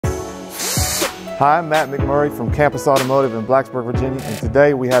Hi, I'm Matt McMurray from Campus Automotive in Blacksburg, Virginia, and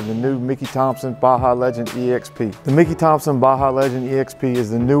today we have the new Mickey Thompson Baja Legend EXP. The Mickey Thompson Baja Legend EXP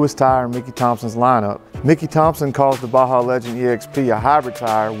is the newest tire in Mickey Thompson's lineup. Mickey Thompson calls the Baja Legend EXP a hybrid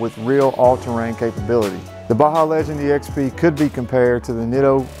tire with real all-terrain capability. The Baja Legend EXP could be compared to the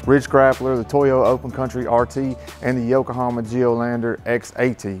Nitto Ridge Grappler, the Toyo Open Country RT, and the Yokohama Geolander X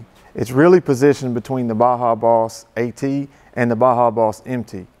AT. It's really positioned between the Baja Boss AT and the Baja Boss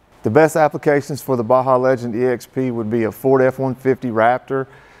MT. The best applications for the Baja Legend EXP would be a Ford F-150 Raptor,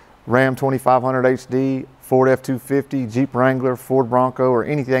 Ram 2500 HD, Ford F-250, Jeep Wrangler, Ford Bronco, or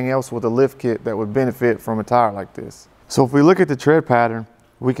anything else with a lift kit that would benefit from a tire like this. So if we look at the tread pattern,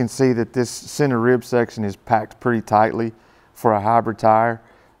 we can see that this center rib section is packed pretty tightly for a hybrid tire.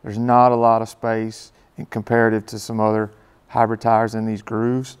 There's not a lot of space in comparative to some other hybrid tires in these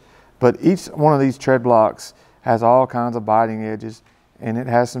grooves, but each one of these tread blocks has all kinds of biting edges, and it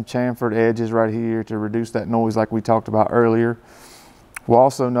has some chamfered edges right here to reduce that noise like we talked about earlier. We'll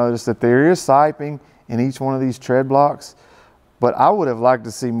also notice that there is siping in each one of these tread blocks, but I would have liked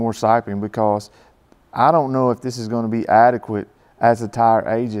to see more siping because I don't know if this is going to be adequate as the tire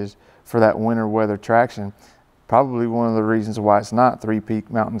ages for that winter weather traction. Probably one of the reasons why it's not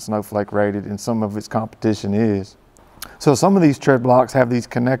 3-peak mountain snowflake rated and some of its competition is. So some of these tread blocks have these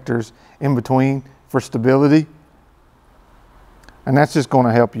connectors in between for stability, and that's just going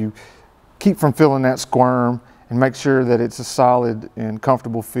to help you keep from feeling that squirm and make sure that it's a solid and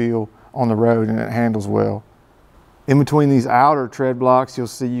comfortable feel on the road and it handles well. In between these outer tread blocks, you'll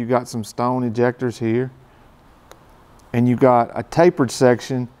see you got some stone ejectors here, and you got a tapered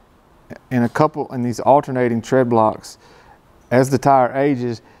section and a couple in these alternating tread blocks. As the tire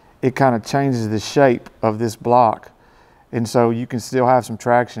ages, it kind of changes the shape of this block, and so you can still have some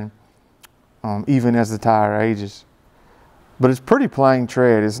traction even as the tire ages. But it's pretty plain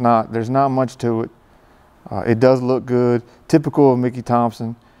tread. There's not much to it. It does look good, typical of Mickey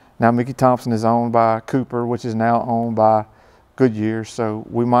Thompson. Now Mickey Thompson is owned by Cooper, which is now owned by Goodyear, so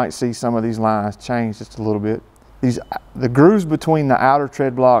we might see some of these lines change just a little bit. The grooves between the outer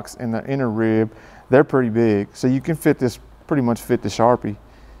tread blocks and the inner rib, they're pretty big, so you can pretty much fit the Sharpie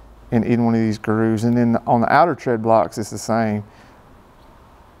in one of these grooves. And then on the outer tread blocks, it's the same.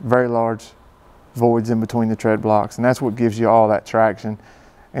 Very large voids in between the tread blocks, and that's what gives you all that traction,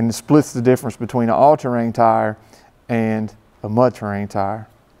 and it splits the difference between an all-terrain tire and a mud terrain tire.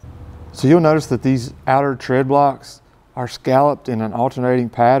 So you'll notice that these outer tread blocks are scalloped in an alternating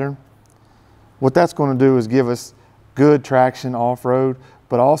pattern. What that's going to do is give us good traction off-road,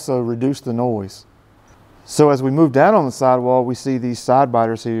 but also reduce the noise. So as we move down on the sidewall, we see these side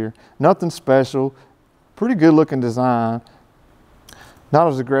biters here. Nothing special, pretty good looking design. Not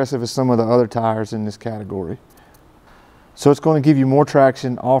as aggressive as some of the other tires in this category. So it's going to give you more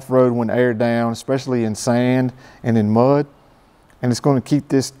traction off-road when aired down, especially in sand and in mud. And it's going to keep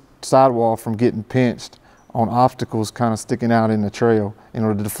this sidewall from getting pinched on obstacles kind of sticking out in the trail in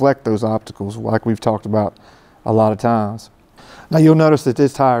order to deflect those obstacles like we've talked about a lot of times. Now you'll notice that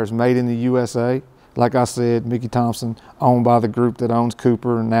this tire is made in the USA. Like I said, Mickey Thompson, owned by the group that owns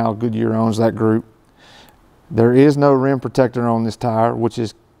Cooper, and now Goodyear owns that group. There is no rim protector on this tire, which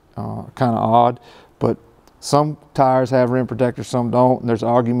is kind of odd, but some tires have rim protectors, some don't, and there's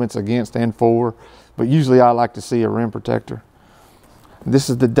arguments against and for, but usually I like to see a rim protector. This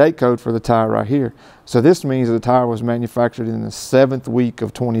is the date code for the tire right here. So this means the tire was manufactured in the 7th week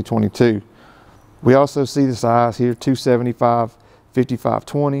of 2022. We also see the size here, 275,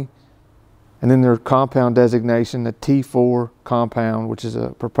 5520. And then their compound designation, the T4 compound, which is a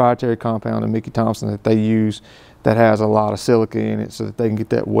proprietary compound of Mickey Thompson that they use that has a lot of silica in it so that they can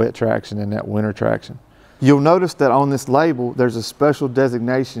get that wet traction and that winter traction. You'll notice that on this label, there's a special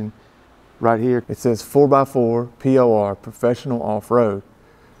designation right here. It says 4x4 POR, Professional Off-Road,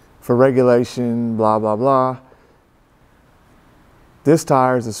 for regulation, blah, blah, blah. This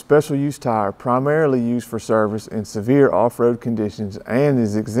tire is a special use tire primarily used for service in severe off-road conditions and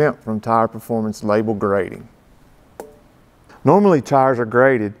is exempt from tire performance label grading. Normally tires are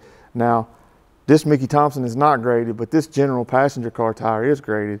graded. Now this Mickey Thompson is not graded, but this general passenger car tire is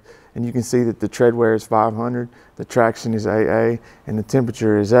graded, and you can see that the tread wear is 500, the traction is AA, and the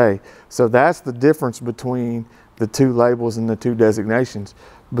temperature is A. So that's the difference between the two labels and the two designations,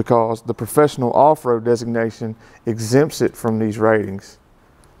 because the professional off-road designation exempts it from these ratings.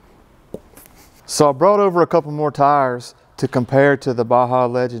 So I brought over a couple more tires to compare to the Baja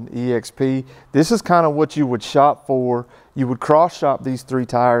Legend EXP. This is kind of what you would shop for. You would cross shop these 3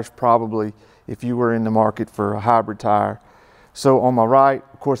 tires probably if you were in the market for a hybrid tire. So on my right,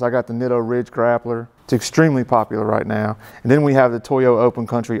 of course, I got the Nitto Ridge Grappler. It's extremely popular right now. And then we have the Toyo Open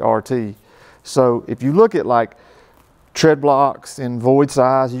Country RT. So if you look at like Treadblocks and void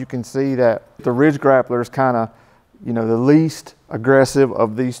size, you can see that the Ridge Grappler is kind of, you know, the least aggressive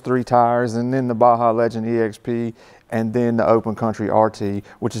of these three tires, and then the Baja Legend EXP, and then the Open Country RT,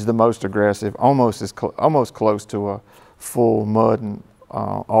 which is the most aggressive, almost close to a full mud and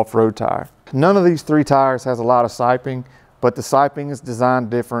off-road tire. None of these three tires has a lot of siping, but the siping is designed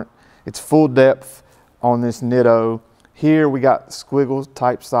different. It's full depth on this Nitto. Here we got squiggle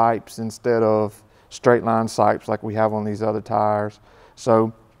type sipes instead of straight line sipes like we have on these other tires.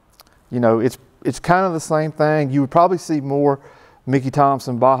 So, you know, it's kind of the same thing. You would probably see more Mickey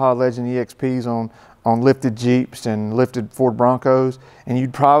Thompson Baja Legend EXPs on lifted Jeeps and lifted Ford Broncos, and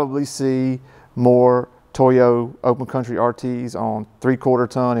you'd probably see more Toyo Open Country RTs on 3/4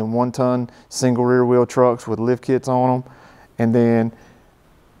 ton and 1 ton single rear wheel trucks with lift kits on them. And then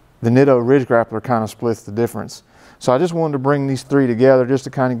the Nitto Ridge Grappler kind of splits the difference. So I just wanted to bring these three together just to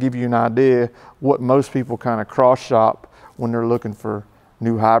kind of give you an idea what most people kind of cross shop when they're looking for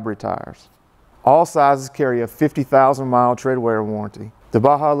new hybrid tires. All sizes carry a 50,000 mile tread wear warranty. The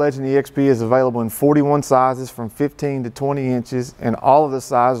Baja Legend EXP is available in 41 sizes from 15 to 20 inches, and all of the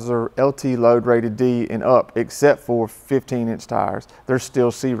sizes are LT load rated D and up except for 15-inch tires. They're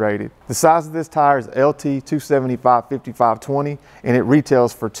still C rated. The size of this tire is LT 275/55/20, and it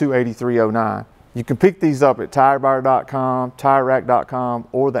retails for $283.09. You can pick these up at tirebuyer.com, TireRack.com,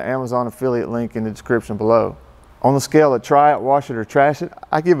 or the Amazon affiliate link in the description below. On the scale of try it, wash it, or trash it,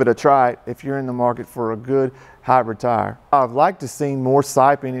 I give it a try it if you're in the market for a good hybrid tire. I'd like to see more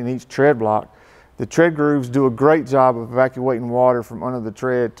siping in each tread block. The tread grooves do a great job of evacuating water from under the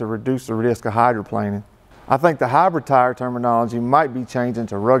tread to reduce the risk of hydroplaning. I think the hybrid tire terminology might be changing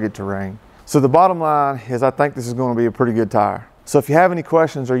to rugged terrain. So the bottom line is I think this is going to be a pretty good tire. So if you have any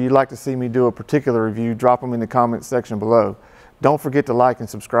questions or you'd like to see me do a particular review, drop them in the comments section below. Don't forget to like and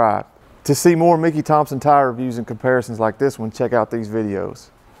subscribe. To see more Mickey Thompson tire reviews and comparisons like this one, check out these videos.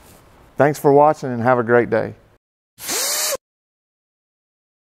 Thanks for watching and have a great day.